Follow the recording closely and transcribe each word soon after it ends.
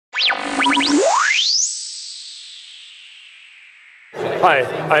Hi,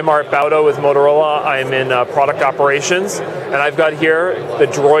 I'm Art Baudo with Motorola. I'm in product operations, and I've got here the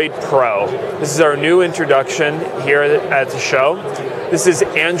Droid Pro. This is our new introduction here at the show. This is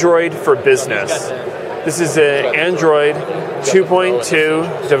Android for Business. This is an Android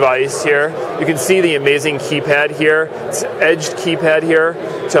 2.2 device here. You can see the amazing keypad here. It's an edged keypad here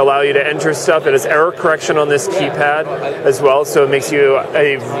to allow you to enter stuff. It has error correction on this keypad as well, so it makes you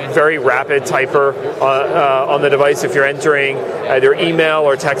a very rapid typer on the device if you're entering either email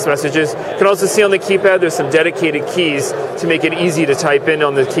or text messages. You can also see on the keypad there's some dedicated keys to make it easy to type in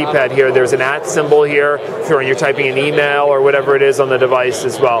on the keypad here. There's an @ symbol here if you're typing an email or whatever it is on the device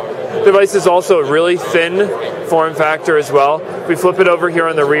as well. The device is also a really thin form factor as well. If we flip it over here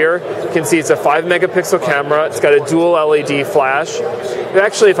on the rear, you can see it's a 5-megapixel camera. It's got a dual LED flash.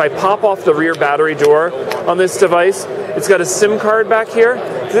 Actually, if I pop off the rear battery door on this device, it's got a SIM card back here.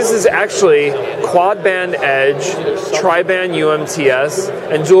 This is actually quad-band edge, tri-band UMTS,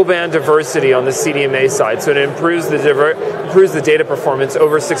 and dual-band diversity on the CDMA side. So it improves the data performance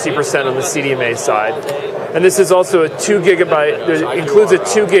over 60% on the CDMA side. And this is also a 2 gigabyte, it includes a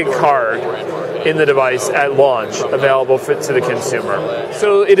 2 gig card in the device at launch, available to the consumer.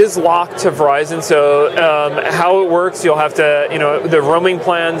 So it is locked to Verizon, so how it works, you'll have to, the roaming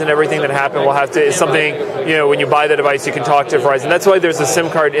plans and everything that happen will have to, is something, when you buy the device, you can talk to Verizon. That's why there's a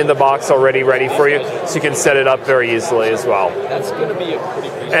SIM card in the box already ready for you, so you can set it up very easily as well. That's going to be a pretty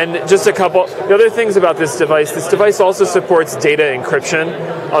big... And just the other things about this device also supports data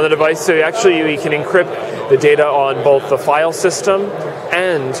encryption on the device, so you can encrypt the data on both the file system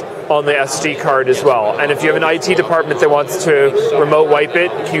and on the SD card as well. And if you have an IT department that wants to remote wipe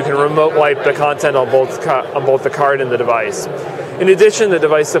it, you can remote wipe the content on both the card and the device. In addition, the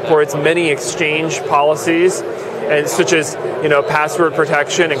device supports many exchange policies, and such as password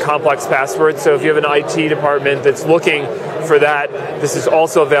protection and complex passwords. So if you have an IT department that's looking for that, this is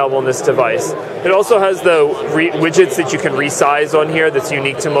also available on this device. It also has the widgets that you can resize on here that's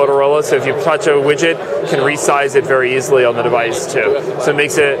unique to Motorola. So if you touch a widget, you can resize it very easily on the device too. So it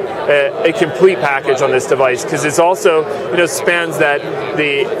makes it a complete package on this device, because it's also spans that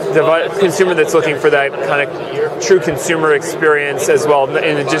the consumer that's looking for that kind of true consumer experience as well,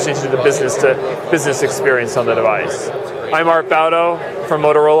 in addition to the business experience on the device. I'm Art Baudo from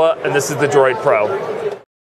Motorola, and this is the Droid Pro.